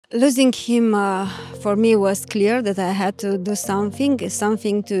Losing him for me was clear that I had to do something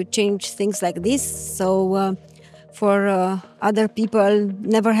to change things like this. So for other people,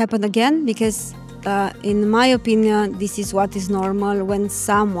 never happen again, because in my opinion, this is what is normal when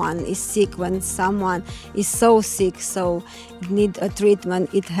someone is sick, when someone is so sick, so need a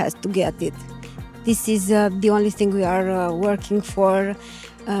treatment, it has to get it. This is the only thing we are working for.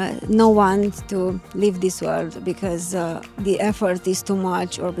 No one to leave this world because the effort is too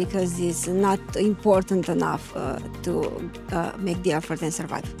much, or because it's not important enough to make the effort and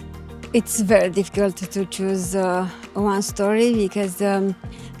survive. It's very difficult to choose one story, because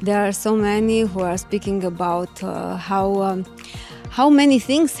there are so many who are speaking about how many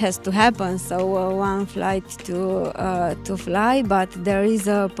things has to happen. So one flight to fly, but there is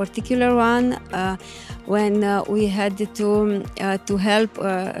a particular one when we had to help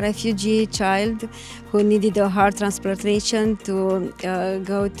a refugee child who needed a heart transplantation to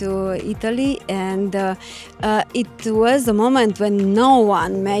go to Italy, and it was a moment when no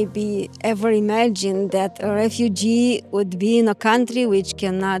one maybe ever imagined that a refugee would be in a country which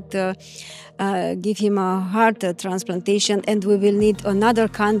cannot give him a heart transplantation, and we will need another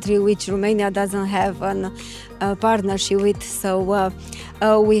country which Romania doesn't have a partnership with. So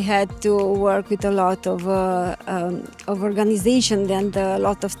we had to work with a lot of organizations and a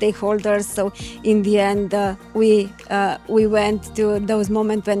lot of stakeholders. So in the end, we went to those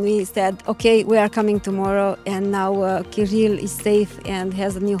moments when we said, okay, we are coming tomorrow, and now Kirill is safe and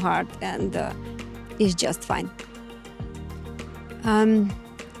has a new heart, and is just fine.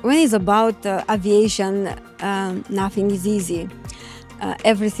 When it's about aviation, nothing is easy.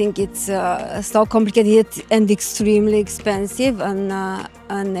 Everything is so complicated and extremely expensive.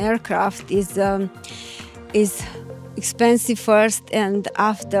 An aircraft is expensive first, and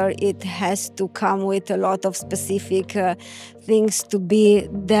after it has to come with a lot of specific things to be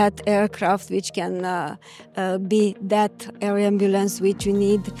that aircraft which can be that air ambulance which we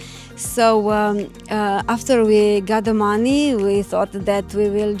need. So after we got the money, we thought that we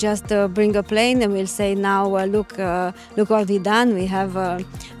will just bring a plane and we'll say, now look what we've done, we have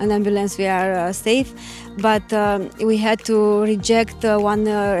an ambulance, we are safe. But we had to reject one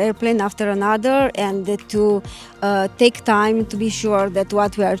airplane after another, and to take time to be sure that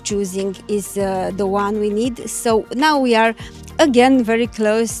what we are choosing is the one we need. So now we are again very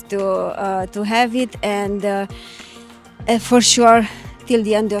close to have it, and for sure till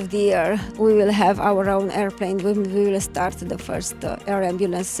the end of the year we will have our own airplane. We will start the first air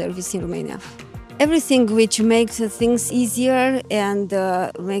ambulance service in Romania. Everything which makes things easier and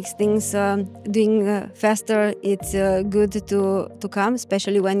makes things doing faster, it's good to come,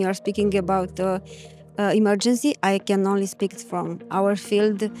 especially when you are speaking about emergency. I can only speak from our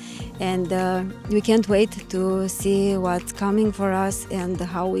field, and we can't wait to see what's coming for us and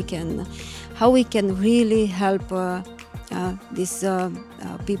how we can really help these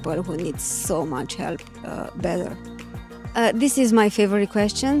people who need so much help better. This is my favorite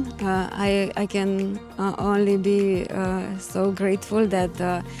question. I can only be so grateful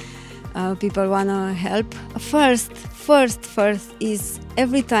that people want to help. First is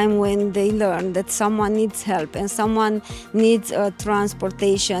every time when they learn that someone needs help and someone needs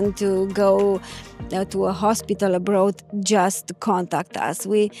transportation to go to a hospital abroad, just contact us.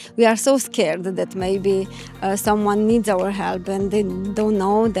 We are so scared that maybe someone needs our help and they don't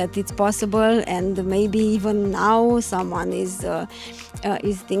know that it's possible, and maybe even now someone is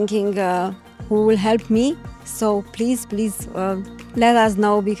thinking, who will help me? So please let us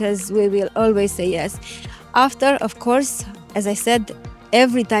know, because we will always say yes. After, of course, as I said,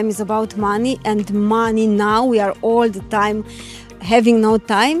 every time is about money, and money now we are all the time having no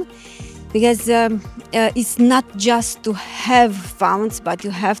time, because it's not just to have funds, but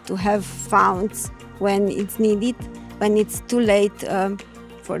you have to have funds when it's needed. When it's too late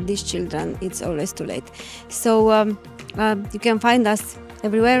for these children, it's always too late. So you can find us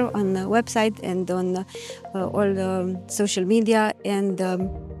everywhere on the website and on all social media, and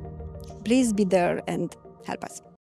please be there and help us.